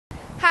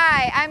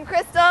Hi, I'm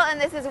Crystal, and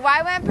this is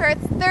YWAM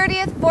Perth's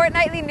 30th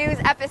Fortnightly News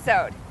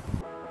episode.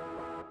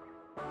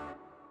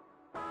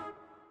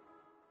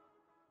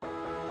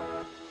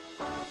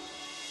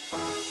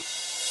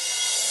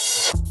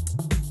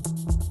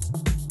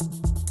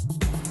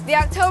 The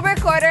October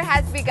quarter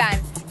has begun,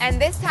 and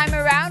this time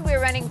around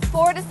we're running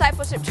 4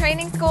 discipleship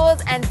training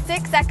schools and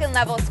 6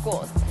 second-level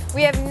schools.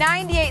 We have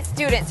 98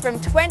 students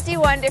from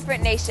 21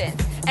 different nations,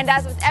 and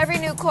as with every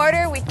new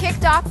quarter, we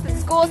kicked off the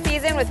school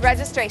season with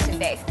registration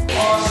day. 3, 2.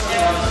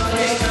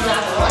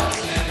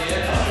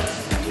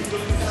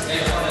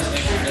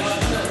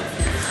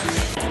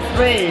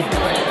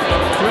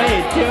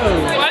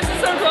 Why is it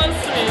so close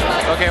to me?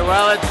 Okay,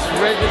 well, it's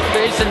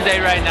registration day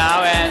right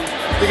now, and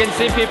you can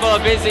see people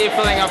are busy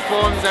filling up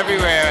forms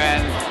everywhere,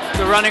 and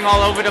they're running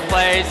all over the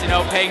place, you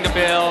know, paying the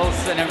bills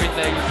and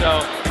everything.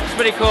 So it's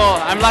pretty cool.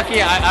 I'm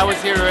lucky I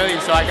was here early,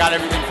 so I got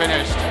everything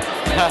finished.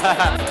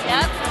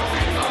 Yep.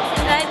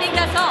 And I think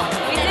that's all.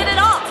 We did it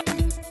all.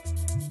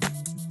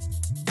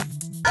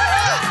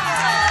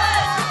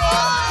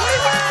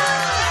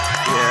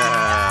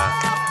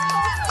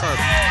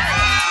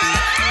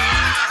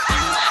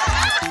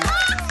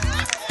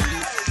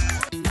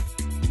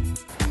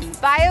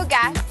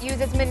 Biogas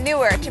uses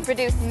manure to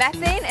produce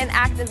methane and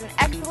acts as an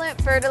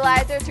excellent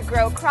fertilizer to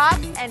grow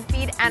crops and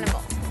feed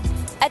animals.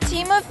 A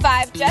team of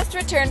 5 just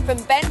returned from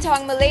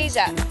Bentong,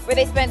 Malaysia, where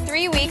they spent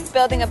 3 weeks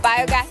building a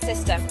biogas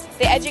system.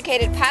 They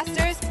educated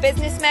pastors,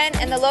 businessmen,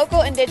 and the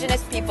local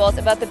indigenous peoples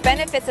about the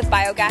benefits of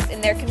biogas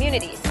in their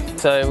communities.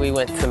 So we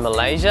went to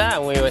Malaysia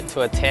and we went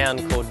to a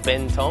town called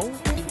Bentong.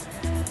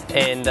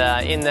 And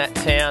in that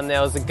town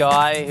there was a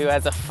guy who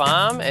has a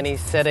farm and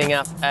he's setting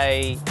up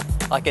a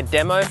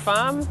demo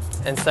farm.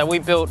 And so we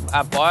built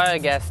a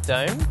biogas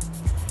dome,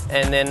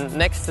 and then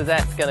next to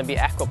that's going to be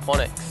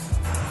aquaponics.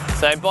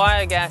 So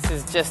biogas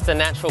is just a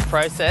natural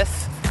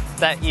process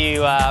that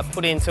you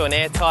put into an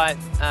airtight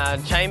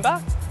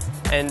chamber,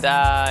 and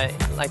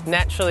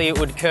naturally it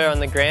would occur on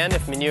the ground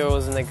if manure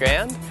was in the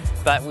ground,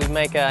 but we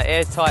make an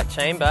airtight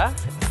chamber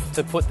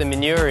to put the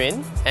manure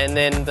in, and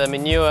then the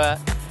manure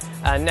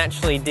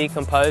naturally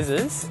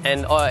decomposes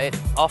and it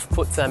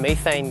off-puts a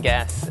methane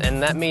gas, and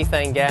that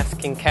methane gas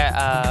can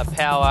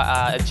power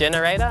a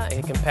generator,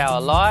 it can power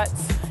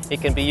lights,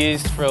 it can be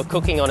used for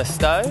cooking on a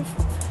stove,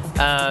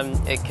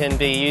 it can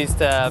be used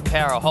to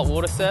power a hot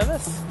water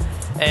service,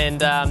 and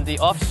the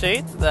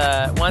offshoot,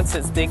 once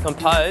it's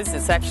decomposed,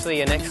 it's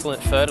actually an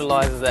excellent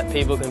fertiliser that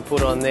people can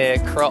put on their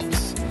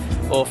crops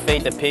or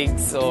feed the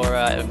pigs or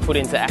put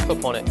into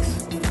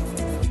aquaponics.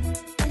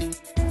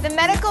 The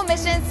Medical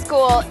Missions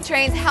School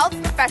trains health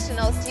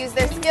professionals to use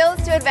their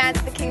skills to advance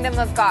the kingdom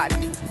of God.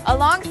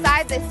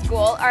 Alongside this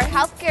school, our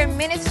healthcare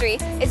ministry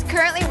is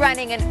currently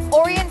running an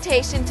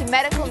Orientation to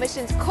Medical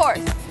Missions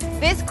course.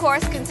 This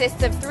course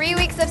consists of 3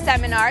 weeks of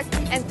seminars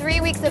and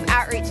 3 weeks of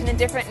outreach in a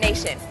different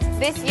nation.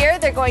 This year,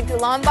 they're going to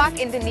Lombok,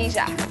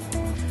 Indonesia.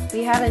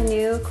 We have a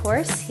new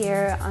course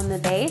here on the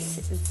base.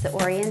 It's the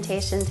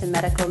Orientation to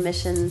Medical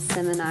Missions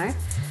Seminar.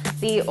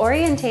 The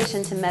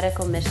Orientation to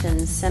Medical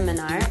Missions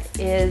Seminar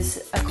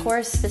is a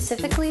course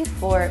specifically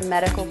for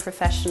medical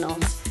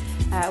professionals.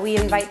 We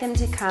invite them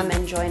to come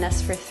and join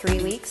us for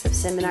 3 weeks of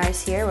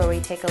seminars here, where we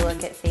take a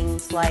look at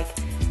things like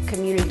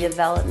community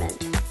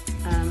development,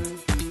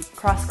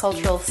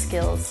 cross-cultural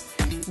skills,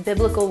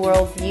 biblical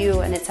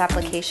worldview and its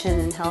application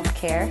in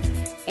healthcare,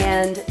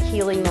 and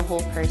healing the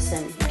whole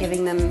person,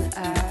 giving them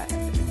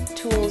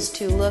tools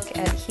to look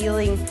at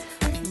healing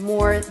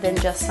more than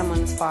just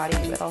someone's body,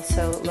 but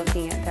also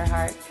looking at their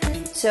heart.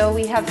 So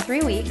we have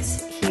 3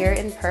 weeks here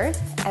in Perth,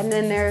 and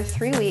then there are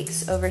 3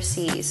 weeks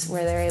overseas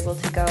where they're able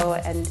to go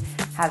and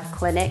have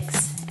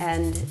clinics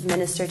and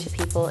minister to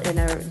people in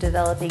a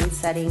developing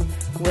setting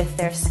with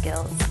their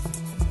skills.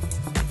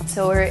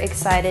 So we're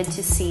excited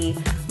to see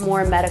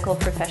more medical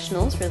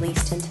professionals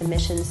released into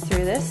missions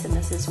through this, and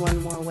this is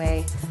one more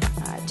way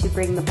to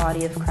bring the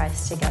body of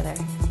Christ together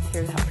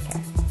through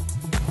healthcare.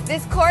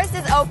 This course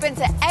is open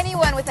to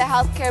anyone with a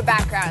healthcare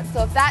background,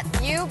 so if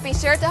that's you, be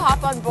sure to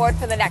hop on board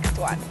for the next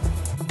one.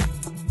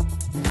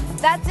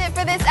 That's it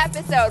for this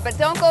episode, but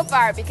don't go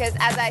far, because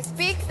as I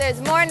speak,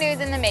 there's more news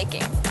in the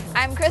making.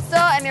 I'm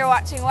Crystal, and you're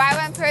watching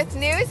YWAM Perth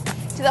News.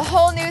 To the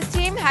whole news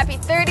team, happy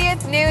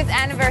 30th news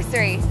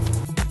anniversary.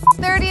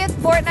 30th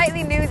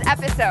Fortnightly News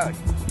episode.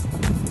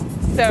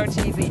 So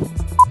cheesy.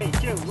 3,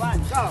 2, 1,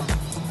 go!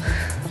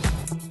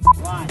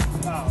 1,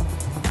 go!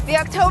 The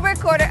October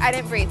quarter, I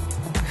didn't breathe.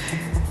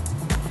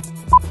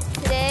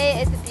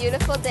 Today is a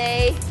beautiful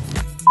day.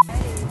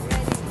 Ready.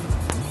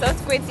 I'm so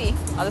squinty.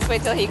 I'll just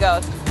wait till he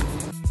goes.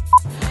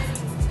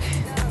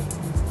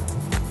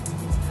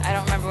 I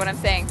don't remember what I'm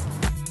saying.